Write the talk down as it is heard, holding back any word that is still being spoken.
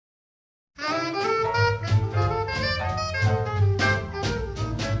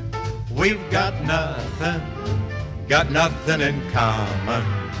We've got nothing in common,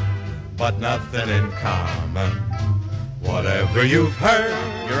 but nothing in common. Whatever you've heard,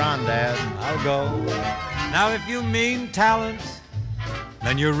 You're on, Dad. I'll go. Now if you mean talent,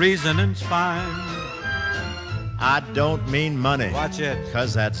 then your reasoning's fine. I don't mean money. Watch it.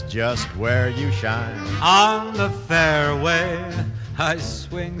 'Cause that's just where you shine. On the fairway, I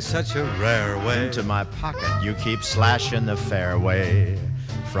swing such a rare way. Into my pocket you keep slashing the fairway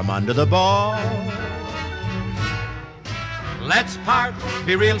from under the ball. Let's part,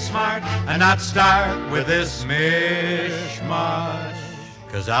 be real smart, and not start with this mishmash.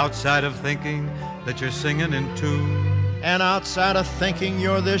 'Cause outside of thinking that you're singing in tune, And outside of thinking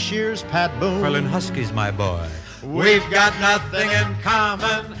you're this year's Pat Boone, Ferlin Huskies, my boy, we've got nothing in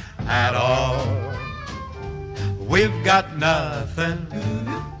common at all. We've got nothing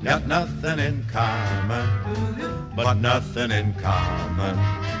in common, but nothing in common.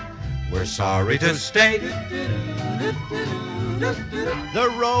 We're sorry to state the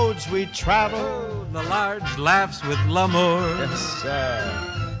roads we travel. the large laughs with l'amour. Yes, sir.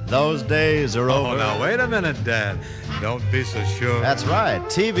 Those days are Oh, over. now wait a minute, Dad. Don't be so sure. That's right.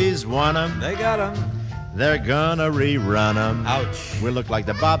 TV's won 'em. They got 'em. They're gonna rerun 'em. Ouch. We'll look like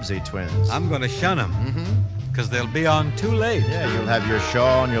the Bobbsey twins. I'm gonna shun 'em. Because they'll be on too late. Yeah, you'll have your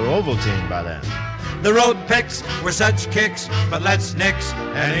Shaw and your Ovaltine by then. The road picks were such kicks, but let's nix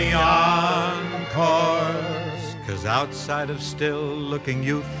any encores. 'Cause outside of still looking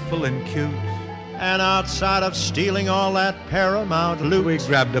youthful and cute, And outside of stealing all that Paramount loot, we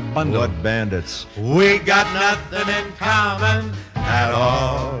grabbed a bundle. What bandits? We got nothing in common at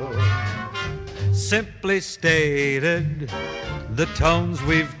all. Simply stated, the tones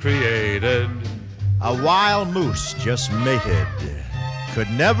we've created. A wild moose just mated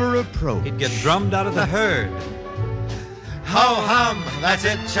could never approach. He'd get drummed out of the herd. Ho hum, that's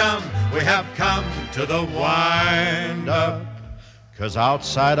it, chum. We have come to the wind up. 'Cause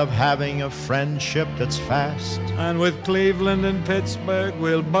outside of having a friendship that's fast, And with Cleveland and Pittsburgh,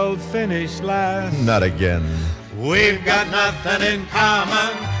 we'll both finish last. not again. We've got nothing in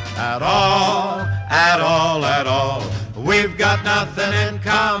common at all, at all, at all. We've got nothing in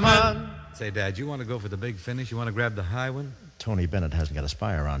common. Say, Dad, you want to go for the big finish? You want to grab the high one? Tony Bennett hasn't got a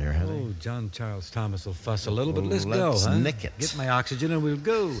spy around here, has he? Oh, John Charles Thomas will fuss a little, but let's Let's go, huh? nick it. Get my oxygen and we'll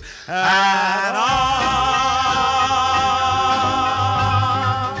go. At all.